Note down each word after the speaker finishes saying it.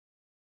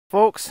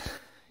Folks,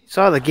 you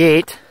saw the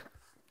gate,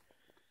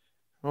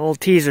 a little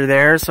teaser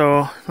there,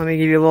 so let me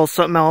give you a little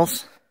something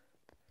else.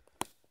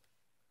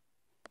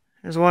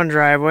 There's one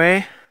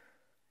driveway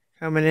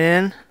coming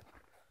in,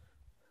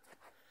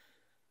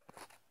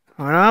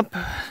 going up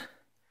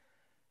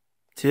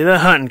to the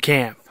hunting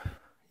camp.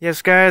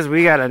 Yes guys,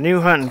 we got a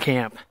new hunting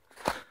camp.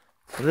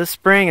 So this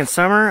spring and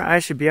summer I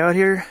should be out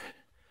here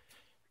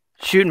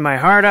shooting my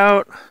heart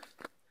out,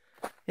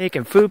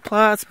 making food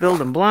plots,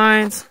 building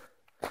blinds.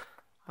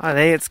 I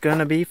think it's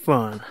gonna be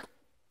fun.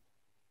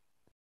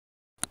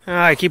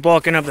 I keep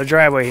walking up the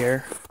driveway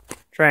here,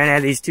 trying to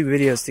add these two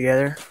videos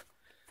together.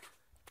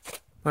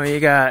 Well, you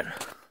got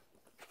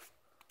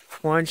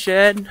one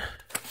shed,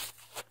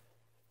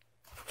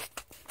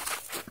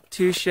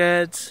 two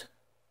sheds,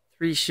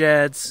 three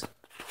sheds,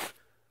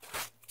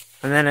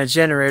 and then a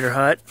generator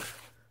hut.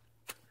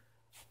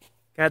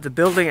 Got the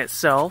building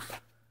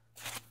itself.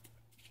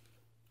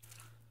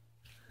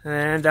 And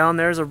then down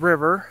there's a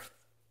river.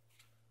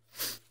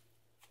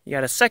 You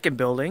got a second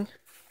building.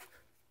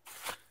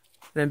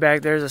 Then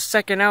back there's a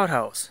second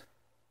outhouse.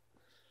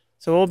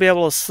 So we'll be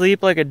able to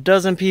sleep like a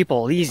dozen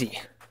people, easy.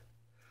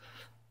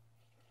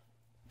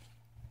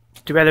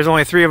 Too bad there's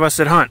only 3 of us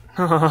that hunt.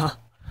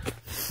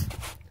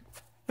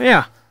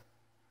 Yeah.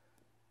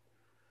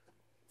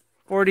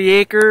 40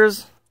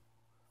 acres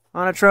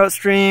on a trout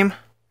stream.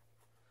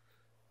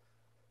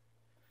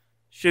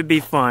 Should be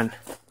fun.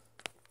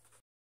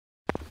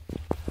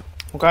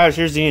 Well guys,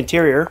 here's the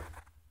interior.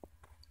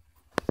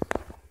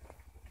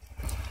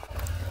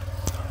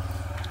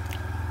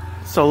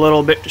 It's a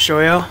little bit to show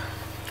you.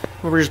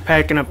 We're just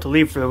packing up to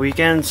leave for the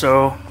weekend,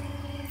 so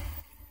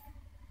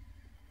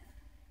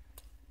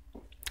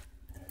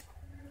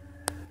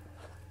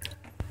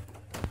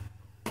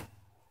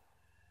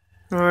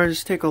I'll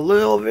just take a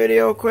little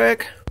video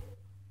quick.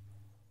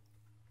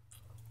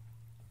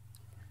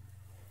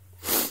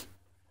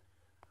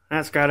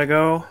 That's gotta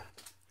go.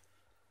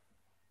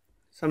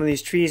 Some of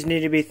these trees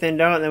need to be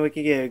thinned out, and then we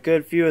can get a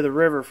good view of the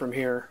river from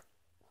here.